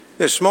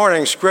This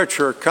morning's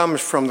scripture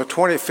comes from the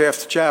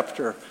 25th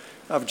chapter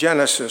of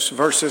Genesis,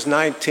 verses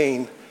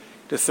 19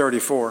 to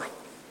 34.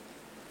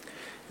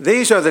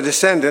 These are the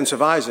descendants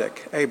of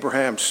Isaac,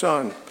 Abraham's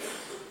son.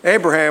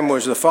 Abraham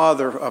was the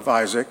father of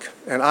Isaac,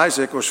 and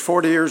Isaac was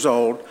 40 years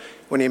old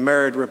when he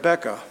married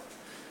Rebekah,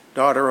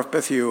 daughter of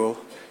Bethuel,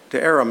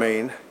 to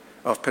Aramean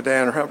of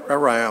Padan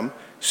Aram,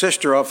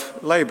 sister of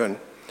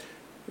Laban,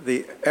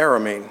 the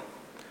Aramean.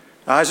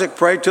 Isaac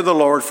prayed to the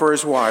Lord for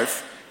his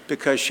wife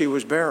because she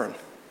was barren.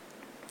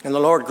 And the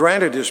Lord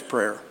granted his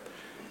prayer,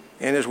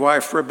 and his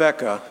wife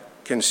Rebekah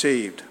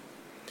conceived.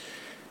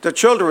 The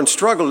children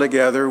struggled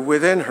together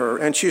within her,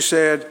 and she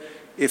said,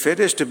 "If it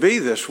is to be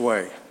this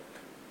way,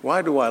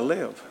 why do I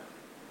live?"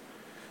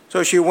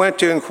 So she went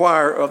to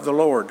inquire of the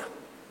Lord.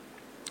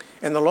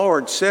 And the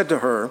Lord said to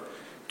her,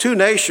 "Two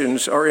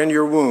nations are in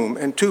your womb,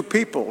 and two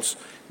peoples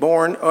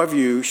born of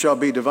you shall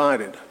be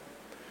divided.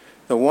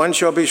 The one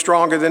shall be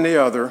stronger than the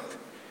other.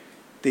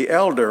 The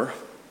elder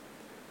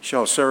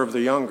shall serve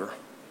the younger."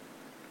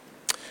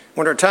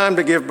 When her time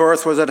to give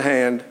birth was at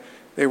hand,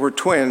 they were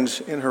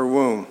twins in her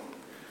womb.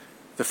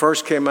 The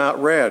first came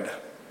out red,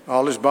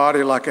 all his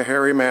body like a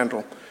hairy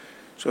mantle,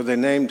 so they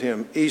named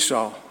him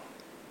Esau.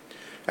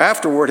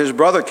 Afterward, his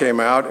brother came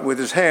out with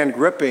his hand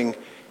gripping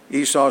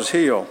Esau's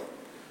heel,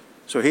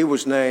 so he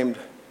was named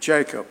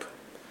Jacob.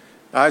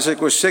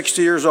 Isaac was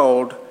 60 years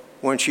old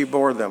when she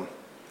bore them.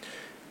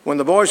 When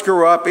the boys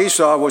grew up,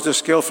 Esau was a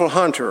skillful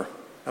hunter,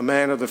 a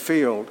man of the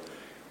field,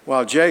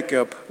 while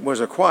Jacob was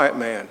a quiet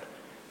man,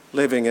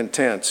 living in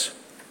tents.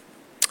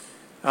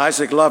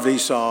 Isaac loved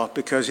Esau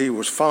because he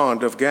was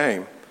fond of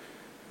game,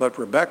 but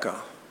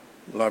Rebekah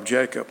loved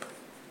Jacob.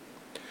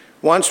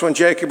 Once when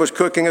Jacob was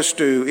cooking a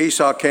stew,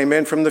 Esau came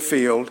in from the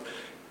field,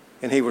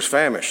 and he was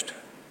famished.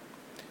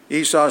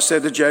 Esau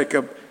said to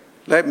Jacob,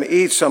 "Let me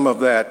eat some of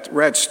that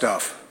red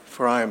stuff,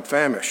 for I am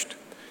famished."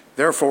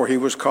 Therefore he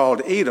was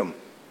called Edom.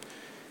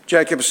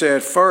 Jacob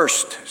said,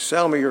 "First,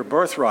 sell me your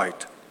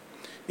birthright."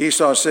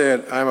 Esau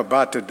said, "I am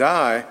about to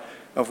die.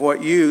 Of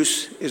what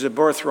use is a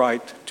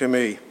birthright to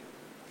me?"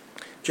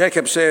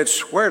 Jacob said,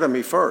 "Swear to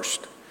me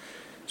first."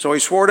 So he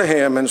swore to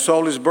him and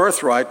sold his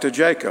birthright to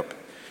Jacob.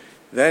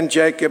 Then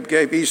Jacob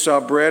gave Esau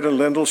bread and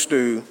lentil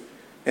stew,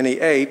 and he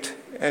ate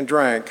and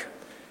drank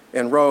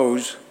and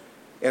rose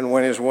and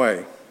went his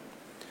way.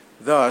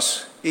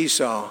 Thus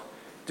Esau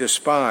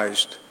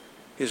despised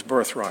his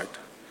birthright.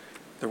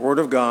 The word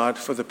of God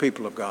for the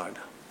people of God.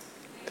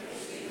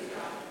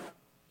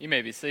 You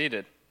may be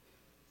seated.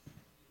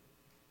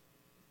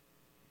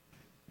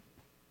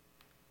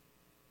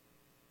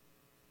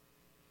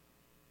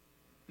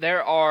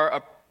 There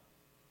are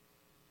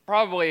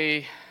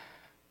probably,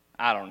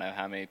 I don't know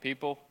how many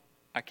people,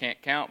 I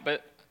can't count,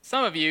 but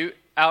some of you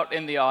out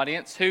in the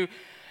audience who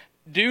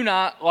do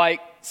not like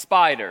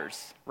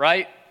spiders,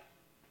 right?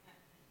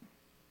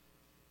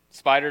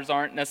 Spiders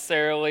aren't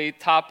necessarily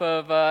top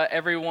of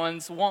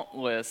everyone's want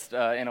list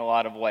in a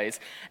lot of ways.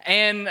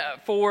 And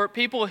for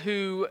people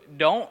who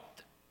don't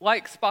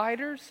like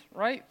spiders,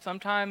 right?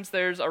 Sometimes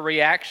there's a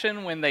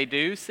reaction when they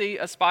do see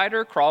a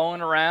spider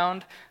crawling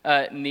around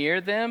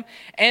near them.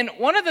 And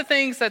one of the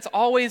things that's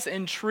always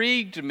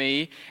intrigued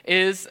me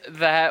is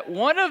that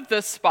one of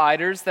the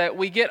spiders that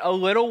we get a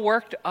little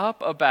worked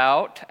up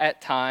about at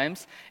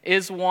times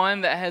is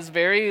one that has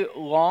very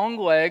long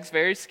legs,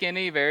 very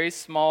skinny, very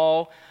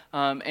small,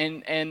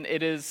 and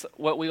it is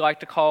what we like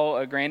to call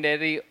a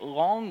granddaddy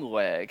long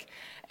leg.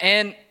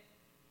 And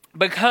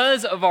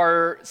because of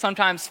our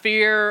sometimes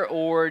fear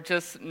or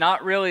just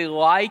not really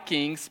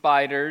liking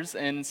spiders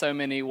in so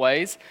many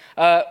ways,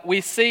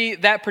 we see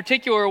that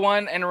particular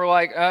one and we're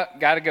like,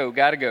 gotta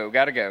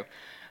go.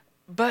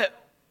 But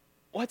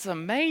what's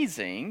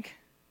amazing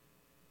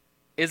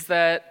is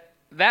that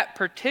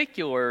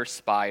particular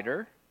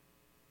spider,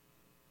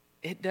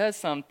 it does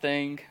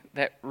something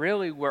that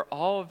really we're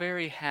all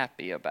very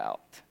happy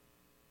about.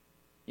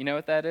 You know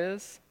what that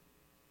is?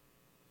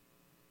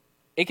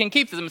 It can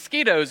keep the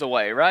mosquitoes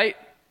away, right?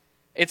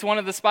 It's one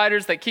of the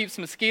spiders that keeps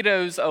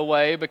mosquitoes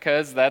away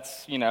because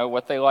that's,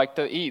 what they like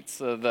to eat.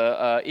 So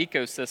the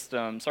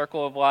ecosystem,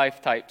 circle of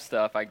life type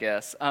stuff, I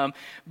guess.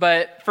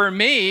 But for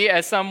me,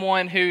 as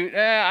someone who,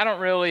 I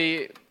don't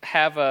really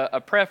have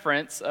a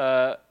preference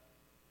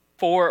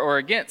for or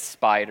against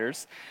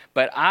spiders,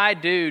 but I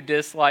do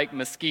dislike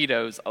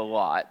mosquitoes a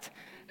lot.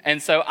 And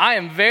so I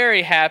am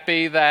very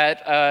happy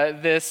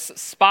that this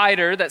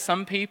spider that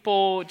some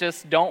people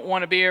just don't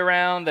want to be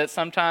around, that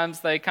sometimes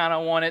they kind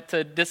of want it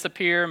to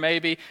disappear,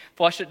 maybe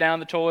flush it down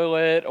the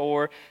toilet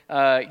or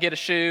get a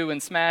shoe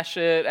and smash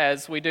it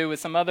as we do with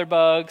some other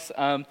bugs.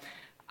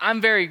 I'm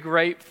very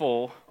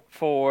grateful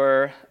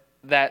for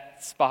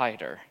that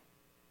spider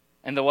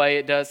and the way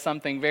it does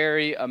something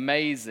very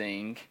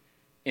amazing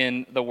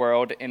in the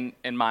world, in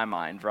my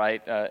mind,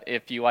 right?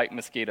 If you like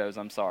mosquitoes,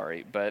 I'm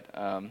sorry, but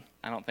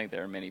I don't think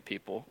there are many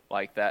people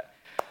like that.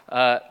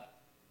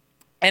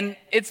 And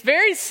it's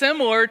very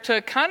similar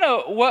to kind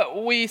of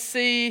what we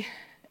see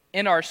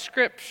in our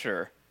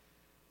scripture,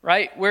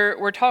 right?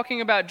 We're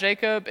talking about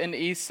Jacob and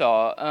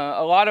Esau.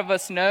 A lot of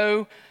us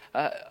know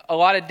a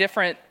lot of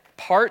different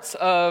parts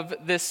of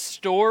this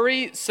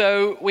story.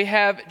 So we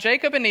have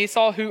Jacob and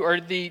Esau, who are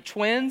the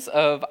twins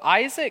of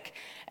Isaac,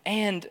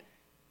 and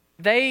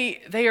they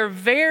are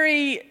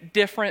very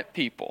different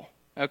people,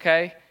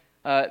 okay?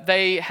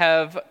 They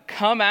have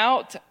come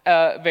out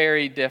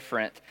very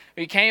different.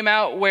 He came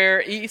out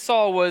where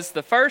Esau was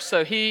the first,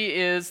 so he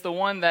is the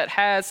one that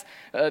has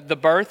the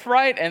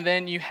birthright. And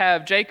then you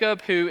have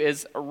Jacob, who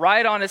is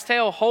right on his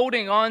tail,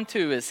 holding on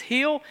to his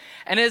heel.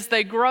 And as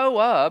they grow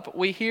up,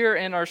 we hear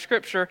in our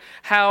scripture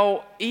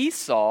how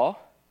Esau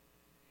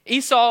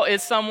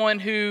is someone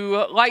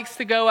who likes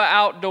to go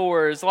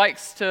outdoors,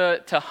 likes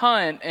to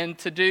hunt and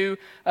to do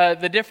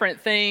the different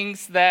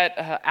things that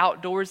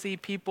outdoorsy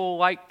people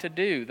like to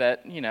do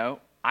that,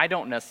 I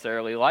don't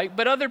necessarily like,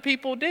 but other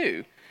people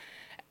do.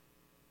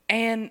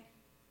 And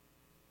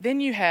then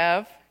you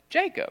have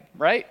Jacob,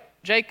 right?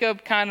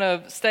 Jacob kind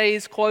of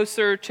stays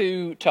closer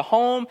to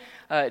home.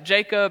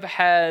 Jacob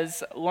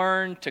has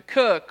learned to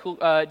cook.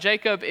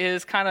 Jacob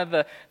is kind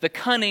of the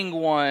cunning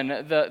one,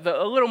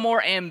 the a little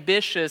more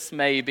ambitious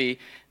maybe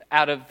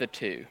out of the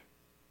two.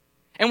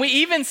 And we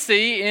even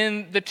see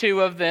in the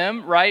two of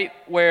them, right,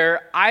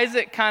 where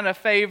Isaac kind of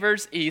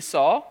favors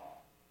Esau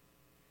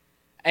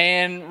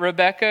and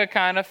Rebekah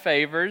kind of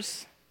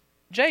favors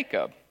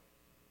Jacob.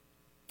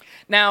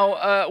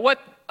 Now, what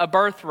a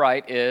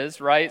birthright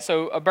is, right?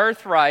 So a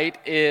birthright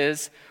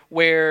is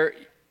where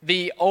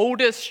the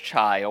oldest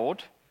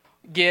child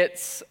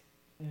gets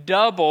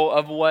double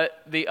of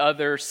what the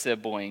other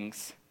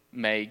siblings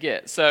may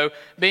get. So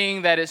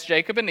being that it's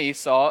Jacob and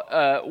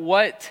Esau,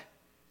 what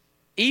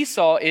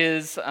Esau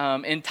is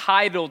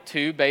entitled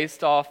to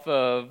based off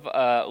of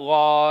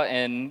law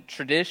and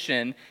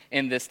tradition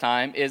in this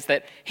time is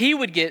that he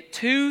would get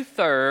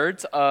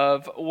 2/3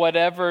 of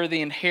whatever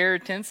the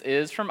inheritance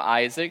is from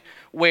Isaac,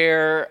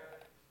 where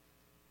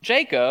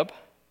Jacob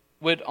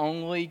would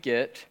only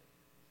get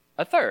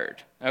 1/3,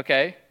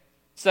 okay?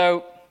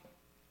 So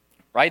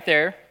right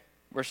there,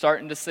 we're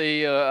starting to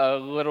see a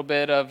little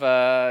bit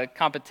of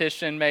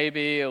competition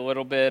maybe, a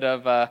little bit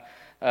of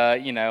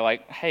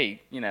like,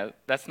 hey,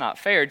 that's not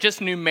fair, just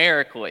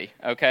numerically,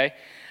 okay?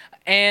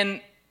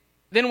 And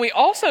then we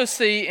also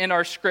see in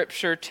our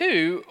scripture,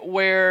 too,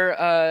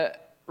 where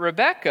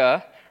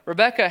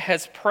Rebekah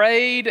has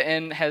prayed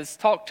and has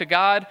talked to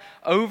God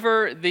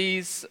over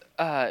these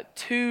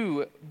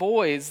 2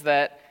 boys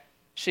that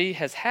she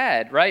has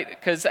had, right?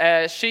 Because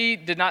she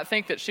did not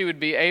think that she would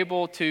be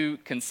able to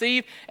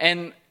conceive,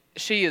 and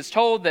she is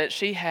told that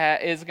she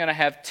is going to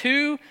have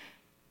 2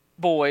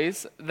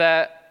 boys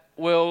that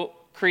will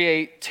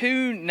create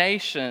 2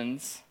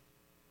 nations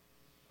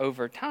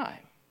over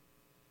time.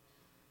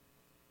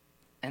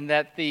 And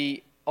that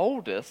the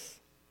oldest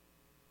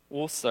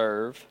will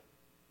serve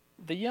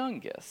the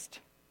youngest.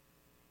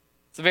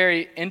 It's a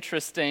very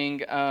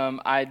interesting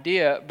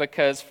idea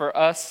because for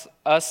us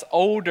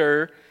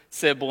older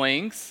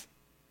siblings,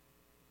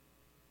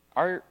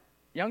 our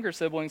younger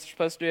siblings are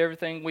supposed to do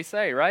everything we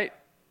say, right?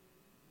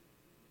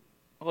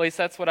 At least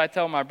that's what I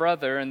tell my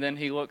brother, and then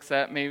he looks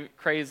at me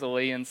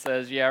crazily and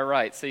says, yeah,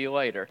 right, see you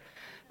later.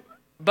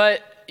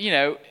 But,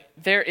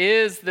 there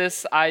is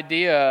this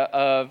idea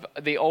of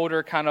the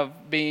older kind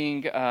of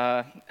being,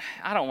 I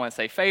don't want to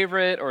say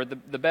favorite or the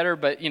better,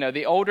 but,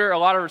 the older, a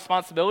lot of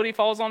responsibility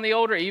falls on the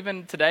older,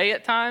 even today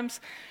at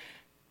times.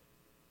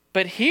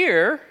 But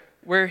here,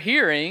 we're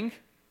hearing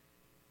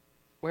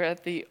where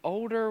the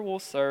older will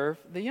serve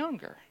the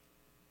younger.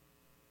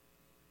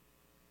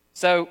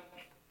 So,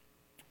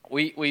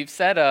 we've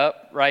set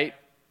up, right,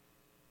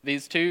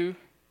 these 2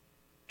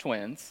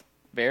 twins,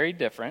 very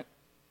different.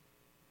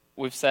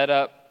 We've set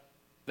up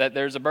that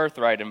there's a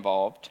birthright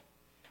involved.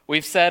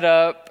 We've set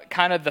up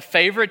kind of the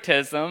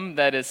favoritism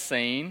that is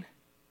seen.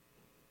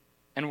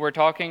 And we're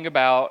talking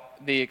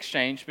about the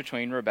exchange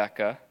between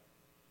Rebekah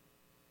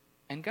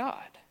and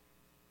God.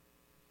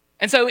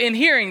 And so in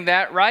hearing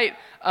that, right,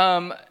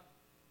 all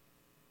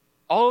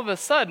of a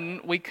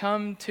sudden we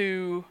come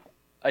to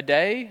a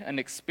day, an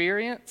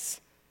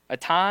experience, a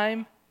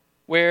time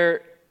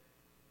where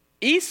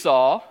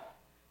Esau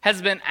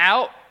has been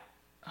out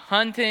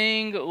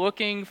hunting,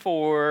 looking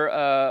for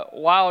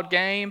wild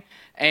game,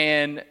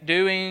 and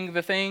doing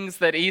the things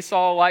that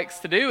Esau likes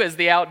to do as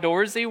the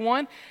outdoorsy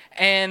one.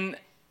 And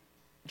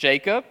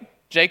Jacob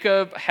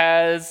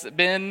has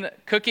been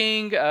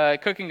cooking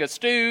a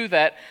stew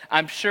that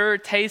I'm sure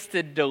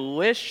tasted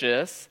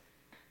delicious.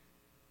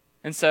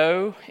 And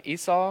so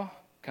Esau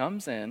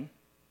comes in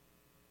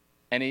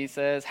and he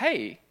says,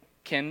 hey,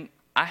 can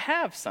I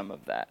have some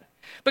of that?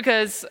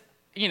 Because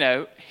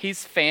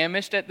he's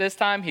famished at this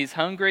time. He's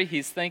hungry.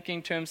 He's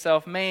thinking to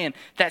himself, man,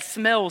 that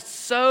smells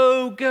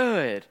so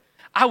good.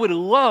 I would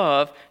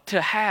love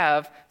to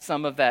have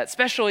some of that,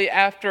 especially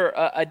after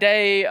a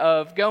day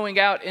of going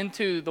out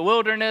into the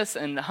wilderness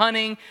and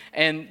hunting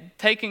and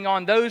taking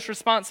on those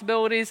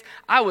responsibilities.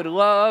 I would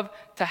love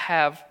to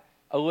have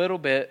a little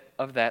bit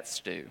of that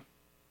stew.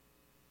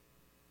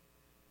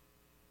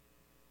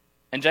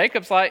 And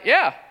Jacob's like,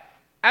 yeah,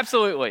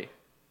 absolutely.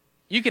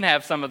 You can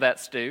have some of that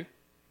stew.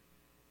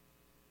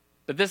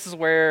 But this is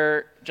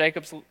where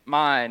Jacob's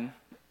mind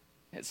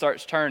it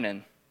starts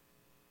turning.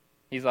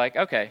 He's like,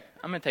 okay,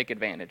 I'm going to take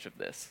advantage of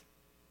this.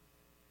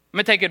 I'm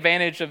going to take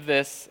advantage of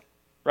this,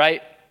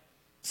 right?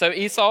 So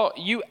Esau,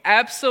 you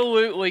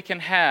absolutely can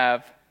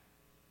have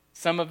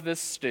some of this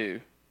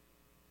stew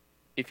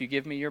if you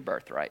give me your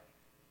birthright.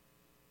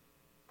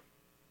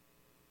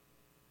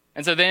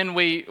 And so then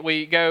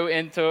we go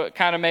into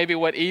kind of maybe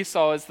what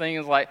Esau is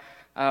thinking is like,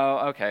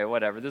 oh, okay,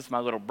 whatever. This is my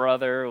little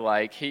brother.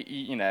 Like,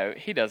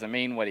 he doesn't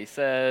mean what he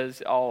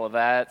says, all of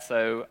that.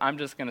 So I'm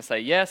just going to say,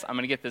 yes, I'm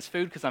going to get this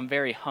food because I'm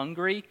very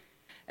hungry.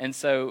 And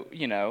so,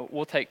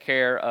 we'll take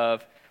care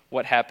of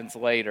what happens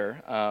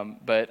later.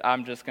 But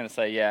I'm just going to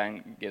say, yeah,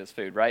 and get his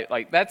food, right?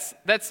 Like, that's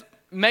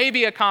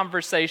maybe a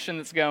conversation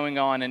that's going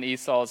on in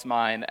Esau's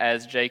mind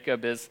as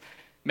Jacob is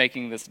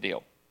making this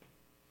deal.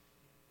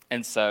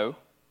 And so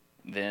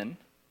then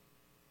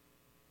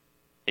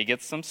he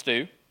gets some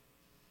stew.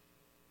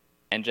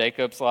 And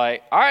Jacob's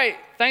like, all right,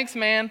 thanks,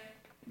 man.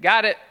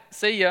 Got it.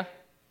 See ya.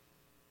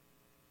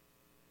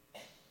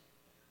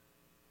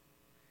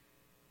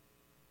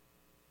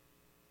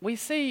 We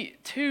see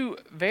two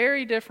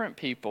very different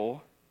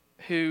people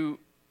who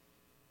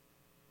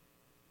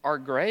are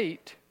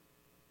great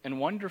and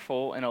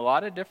wonderful in a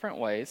lot of different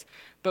ways,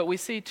 but we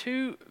see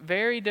two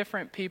very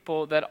different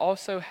people that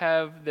also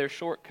have their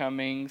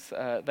shortcomings.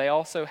 They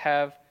also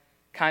have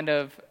kind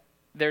of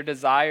their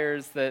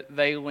desires that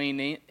they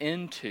lean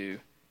into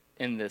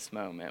in this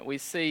moment. We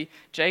see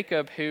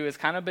Jacob, who is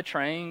kind of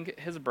betraying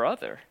his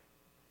brother,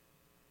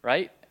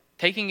 right?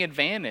 Taking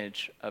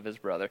advantage of his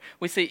brother.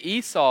 We see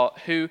Esau,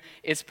 who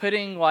is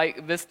putting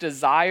like this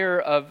desire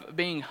of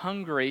being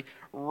hungry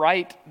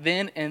right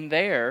then and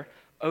there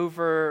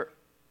over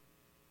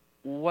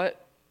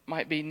what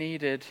might be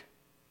needed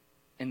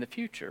in the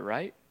future,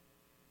 right?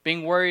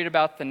 Being worried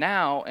about the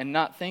now and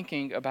not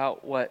thinking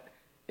about what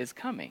is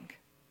coming.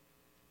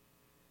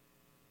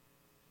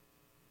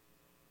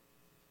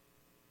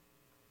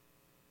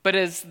 But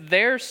as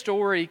their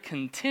story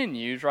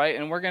continues, right,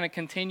 and we're going to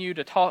continue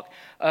to talk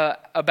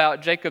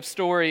about Jacob's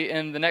story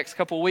in the next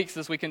couple of weeks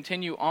as we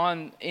continue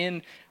on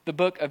in the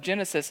book of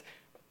Genesis,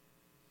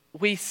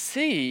 we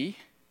see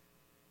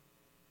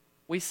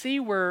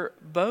where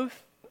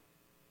both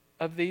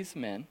of these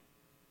men,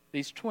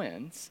 these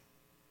twins,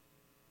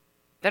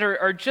 that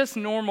are just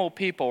normal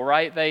people,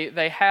 right?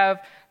 They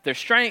have their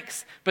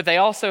strengths, but they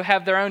also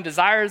have their own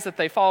desires that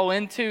they fall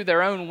into,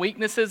 their own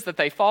weaknesses that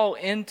they fall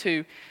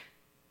into.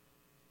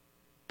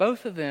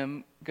 Both of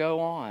them go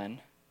on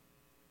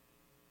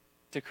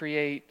to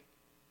create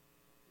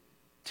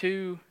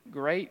two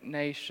great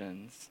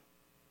nations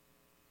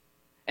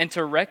and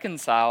to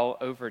reconcile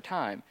over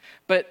time.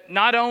 But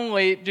not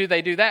only do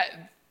they do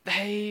that,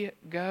 they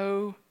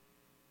go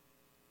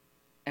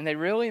and they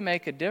really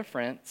make a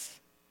difference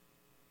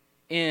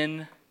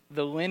in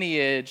the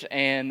lineage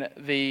and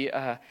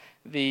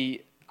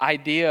the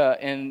idea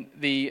and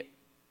the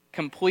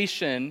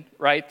completion,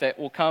 right, that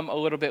will come a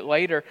little bit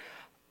later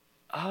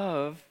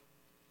of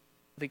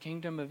the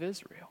kingdom of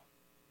Israel.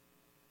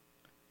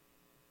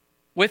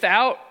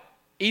 Without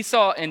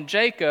Esau and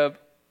Jacob,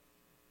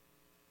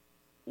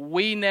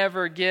 we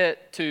never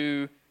get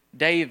to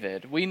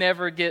David. We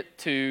never get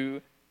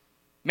to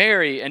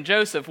Mary and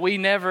Joseph. We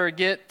never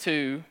get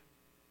to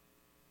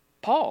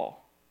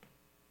Paul,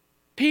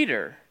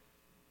 Peter,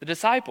 the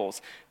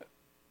disciples.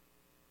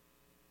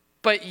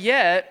 But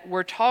yet,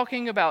 we're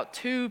talking about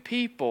two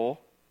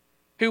people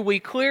who we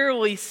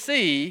clearly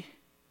see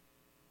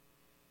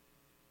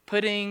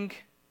putting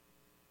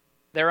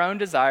their own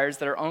desires,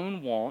 their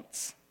own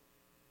wants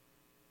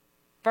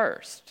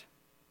first.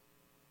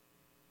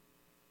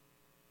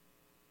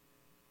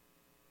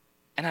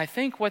 And I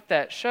think what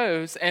that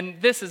shows,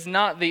 and this is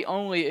not the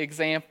only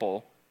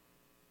example,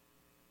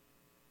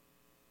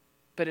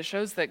 but it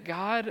shows that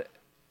God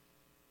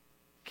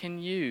can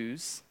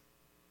use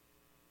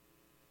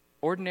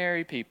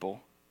ordinary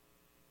people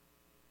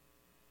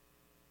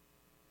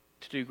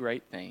to do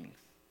great things.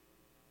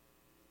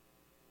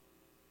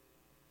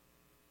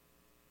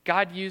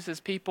 God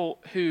uses people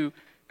who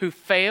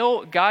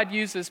fail. God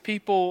uses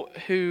people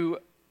who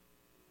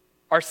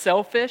are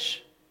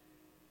selfish.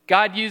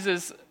 God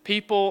uses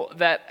people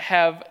that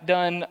have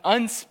done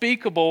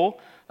unspeakable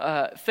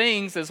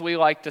things, as we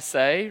like to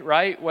say,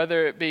 right?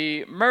 Whether it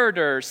be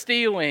murder,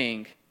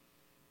 stealing.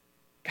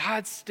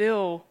 God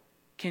still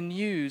can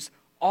use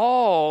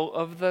all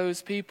of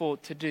those people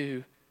to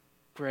do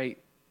great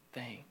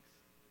things.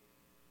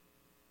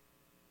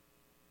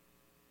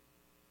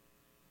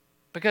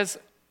 Because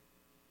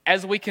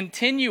as we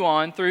continue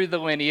on through the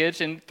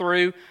lineage and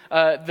through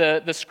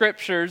the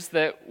scriptures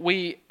that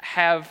we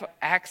have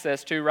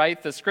access to,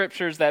 right? The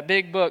scriptures, that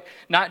big book,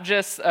 not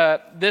just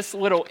this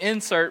little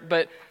insert,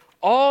 but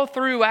all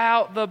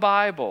throughout the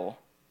Bible,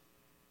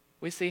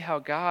 we see how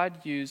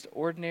God used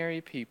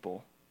ordinary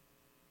people.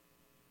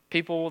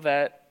 People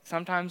that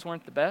sometimes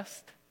weren't the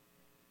best.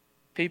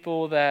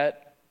 People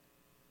that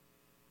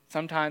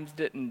sometimes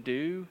didn't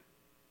do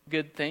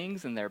good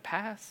things in their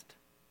past.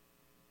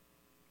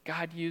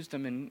 God used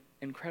them in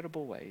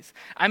incredible ways.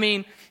 I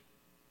mean,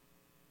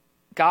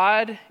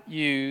 God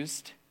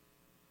used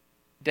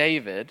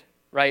David,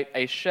 right,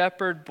 a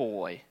shepherd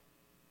boy,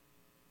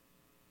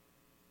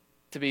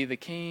 to be the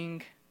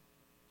king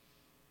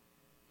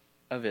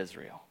of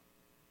Israel.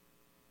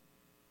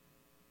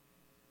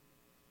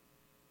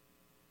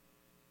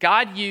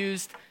 God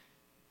used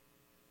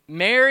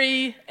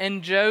Mary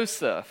and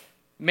Joseph,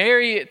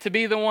 Mary to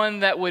be the one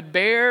that would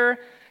bear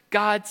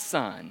God's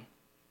son,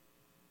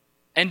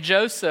 and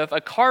Joseph, a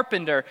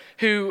carpenter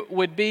who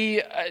would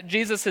be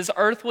Jesus'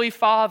 earthly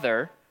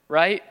father,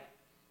 right?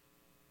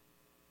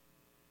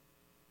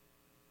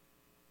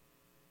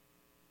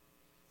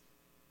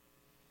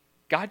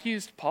 God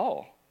used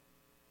Paul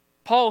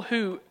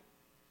who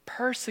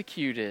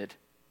persecuted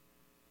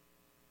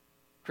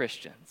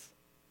Christians,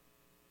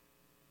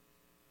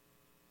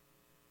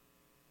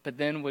 but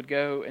then would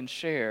go and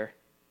share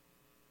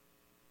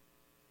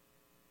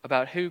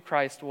about who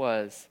Christ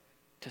was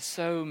to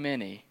so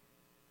many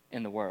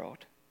in the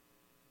world.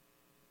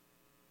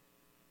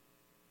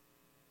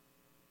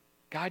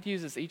 God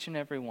uses each and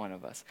every one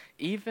of us,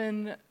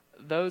 even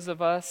those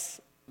of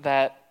us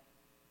that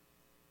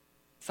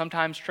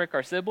sometimes trick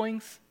our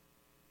siblings,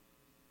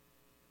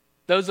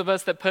 those of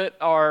us that put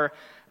our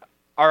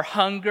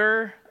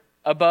hunger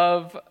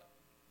above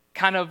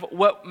kind of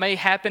what may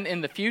happen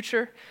in the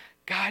future.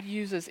 God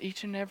uses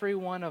each and every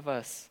one of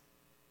us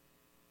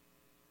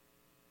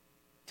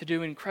to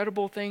do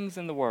incredible things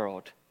in the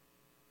world.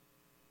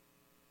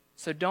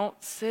 So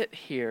don't sit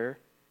here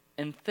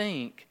and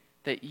think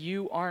that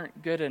you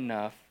aren't good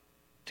enough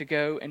to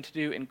go and to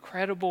do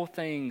incredible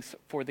things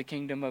for the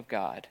kingdom of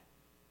God.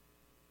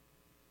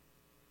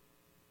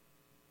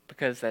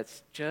 Because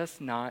that's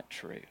just not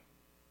true.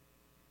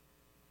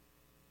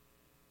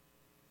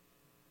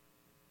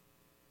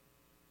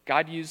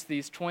 God used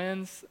these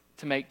twins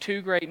to make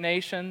two great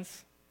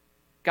nations.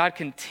 God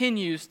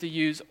continues to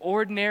use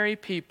ordinary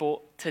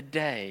people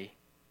today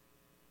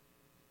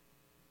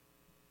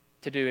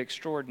to do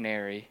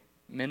extraordinary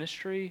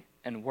ministry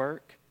and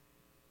work,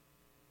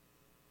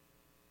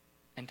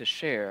 and to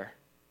share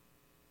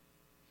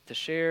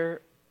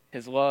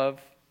his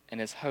love and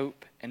his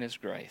hope and his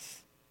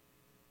grace.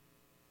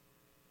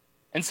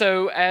 And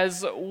so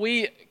as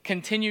we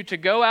continue to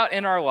go out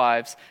in our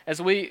lives,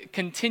 as we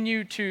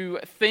continue to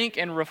think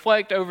and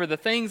reflect over the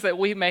things that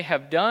we may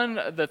have done,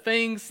 the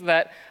things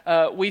that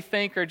we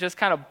think are just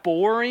kind of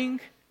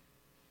boring,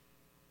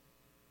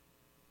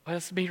 let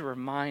us be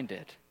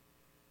reminded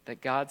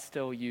that God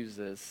still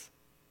uses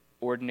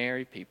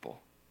ordinary people,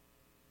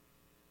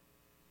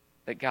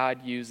 that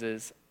God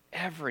uses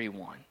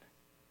everyone.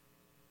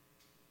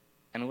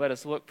 And let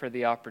us look for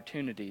the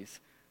opportunities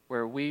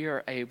where we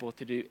are able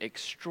to do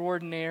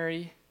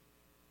extraordinary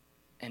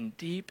and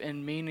deep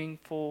and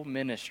meaningful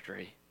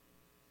ministry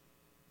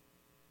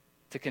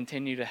to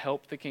continue to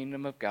help the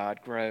kingdom of God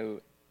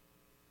grow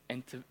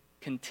and to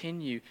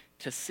continue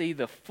to see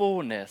the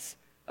fullness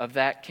of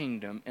that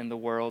kingdom in the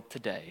world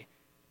today.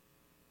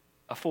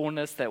 A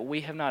fullness that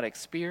we have not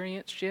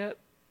experienced yet,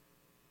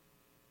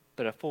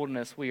 but a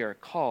fullness we are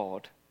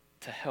called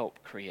to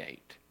help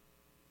create.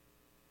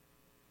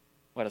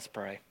 Let us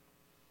pray.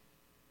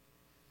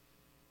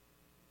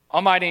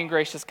 Almighty and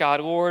gracious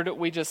God, Lord,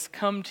 we just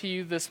come to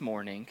you this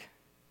morning.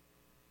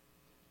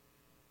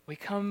 We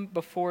come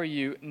before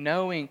you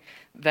knowing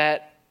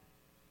that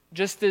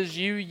just as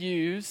you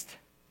used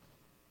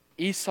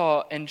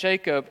Esau and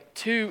Jacob,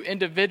 two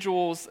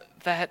individuals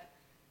that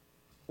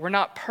were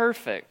not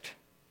perfect,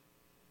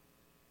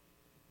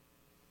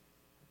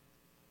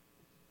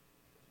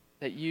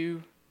 that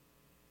you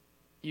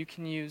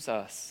can use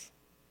us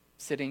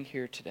sitting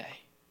here today.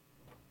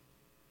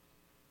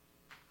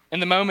 In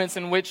the moments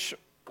in which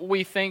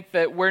we think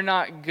that we're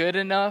not good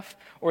enough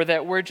or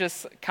that we're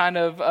just kind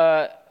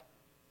of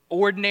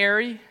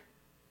ordinary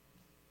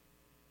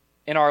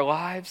in our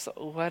lives,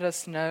 let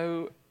us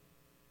know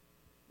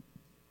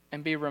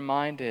and be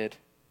reminded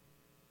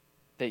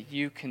that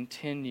you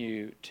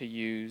continue to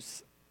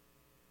use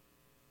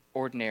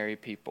ordinary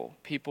people,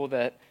 people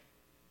that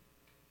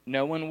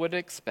no one would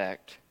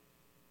expect,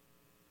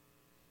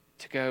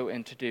 to go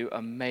and to do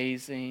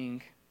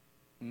amazing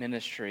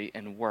ministry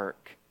and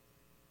work,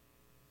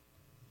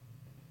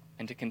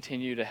 and to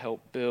continue to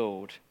help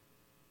build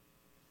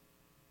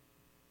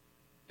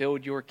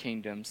your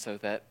kingdom so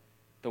that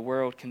the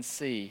world can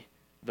see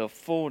the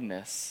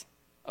fullness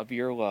of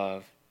your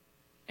love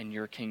and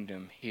your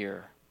kingdom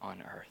here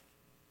on earth.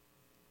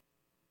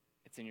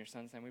 It's in your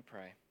Son's name we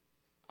pray.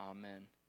 Amen.